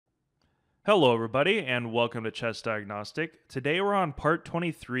Hello, everybody, and welcome to ChessDiagnostic. Today we're on part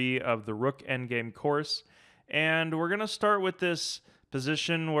 23 of the Rook Endgame course, and we're going to start with this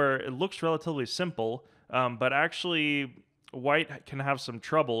position where it looks relatively simple, but actually White can have some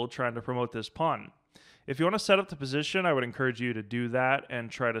trouble trying to promote this pawn. If you want to set up the position, I would encourage you to do that and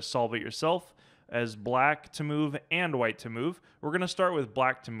try to solve it yourself as Black to move and White to move. We're going to start with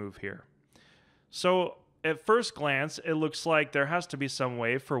Black to move here. So at first glance, it looks like there has to be some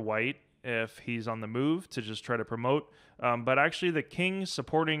way for White, if he's on the move, to just try to promote. But actually, the king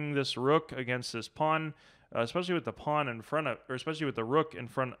supporting this rook against this pawn, especially with the pawn in front of, or especially with the rook in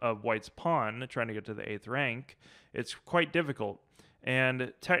front of White's pawn, trying to get to the 8th rank, it's quite difficult.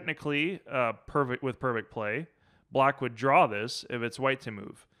 And technically, with perfect play, Black would draw this if it's White to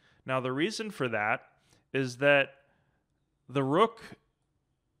move. Now, the reason for that is that the rook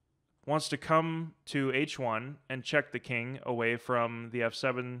wants to come to h1 and check the king away from the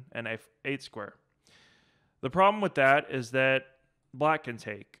f7 and f8 square. The problem with that is that Black can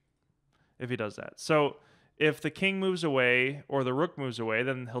take if he does that. So if the king moves away or the rook moves away,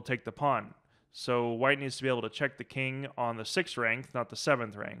 then he'll take the pawn. So White needs to be able to check the king on the 6th rank, not the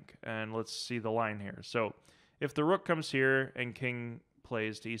 7th rank. And let's see the line here. So if the rook comes here and king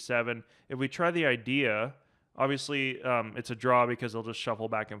plays to e7, if we try the idea, obviously, it's a draw because they'll just shuffle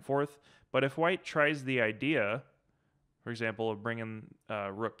back and forth. But if White tries the idea, for example, of bringing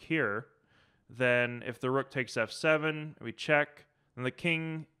rook here, then if the rook takes f7, we check, then the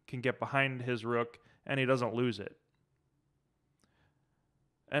king can get behind his rook, and he doesn't lose it.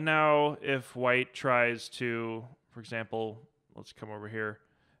 And now if White tries to, for example, let's come over here.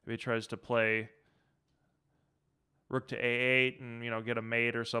 If he tries to play rook to a8 and, get a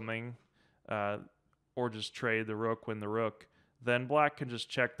mate or something, or just trade the rook, win the rook, then Black can just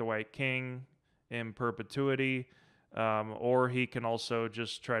check the White king in perpetuity, or he can also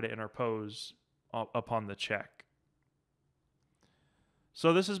just try to interpose upon the check.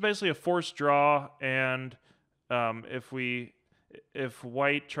 So this is basically a forced draw, and if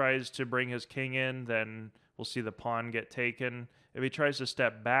White tries to bring his king in, then we'll see the pawn get taken. If he tries to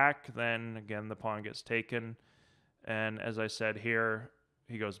step back, then again the pawn gets taken, and as I said here,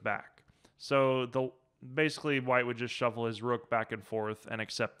 he goes back. So basically, White would just shuffle his rook back and forth and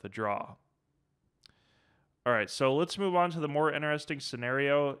accept the draw. All right, so let's move on to the more interesting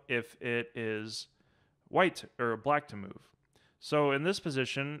scenario if it is White or Black to move. So in this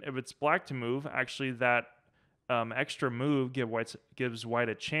position, if it's Black to move, actually that extra move gives White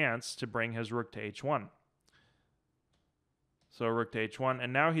a chance to bring his rook to h1. So rook to h1,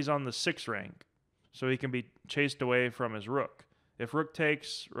 and now he's on the 6th rank, so he can be chased away from his rook. If rook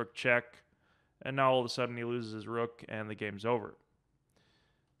takes, rook check, and now all of a sudden he loses his rook and the game's over.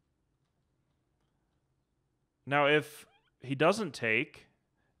 Now if he doesn't take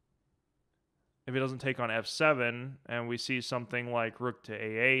on f7 and we see something like rook to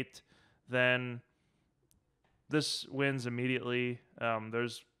a8, then this wins immediately.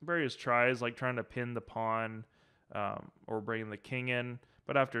 There's various tries like trying to pin the pawn or bringing the king in,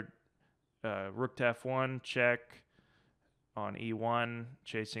 but after rook to f1, check on e1,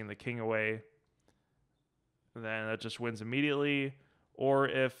 chasing the king away, then that just wins immediately. Or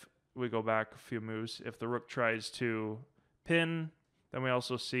if we go back a few moves, if the rook tries to pin, then we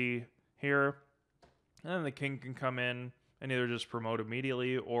also see here, and then the king can come in and either just promote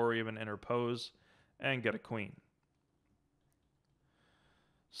immediately or even interpose and get a queen.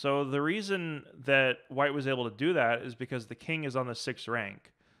 So the reason that White was able to do that is because the king is on the 6th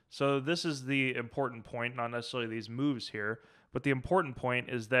rank. So this is the important point, not necessarily these moves here, but the important point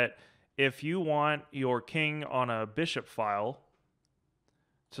is that if you want your king on a bishop file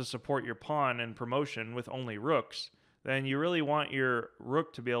to support your pawn in promotion with only rooks, then you really want your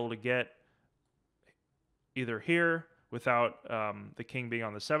rook to be able to get either here without the king being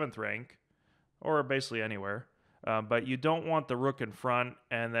on the 7th rank, or basically anywhere. But you don't want the rook in front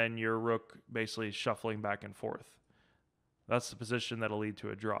and then your rook basically shuffling back and forth. That's the position that'll lead to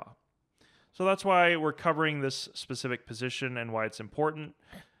a draw. So that's why we're covering this specific position and why it's important.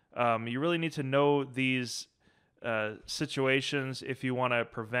 You really need to know these situations if you want to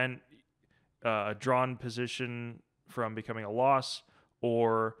prevent a drawn position from becoming a loss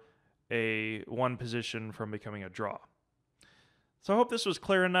or a won position from becoming a draw. So I hope this was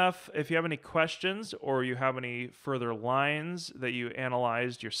clear enough. If you have any questions or you have any further lines that you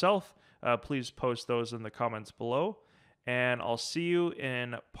analyzed yourself, please post those in the comments below. And I'll see you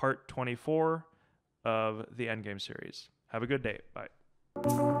in part 24 of the Endgame series. Have a good day. Bye.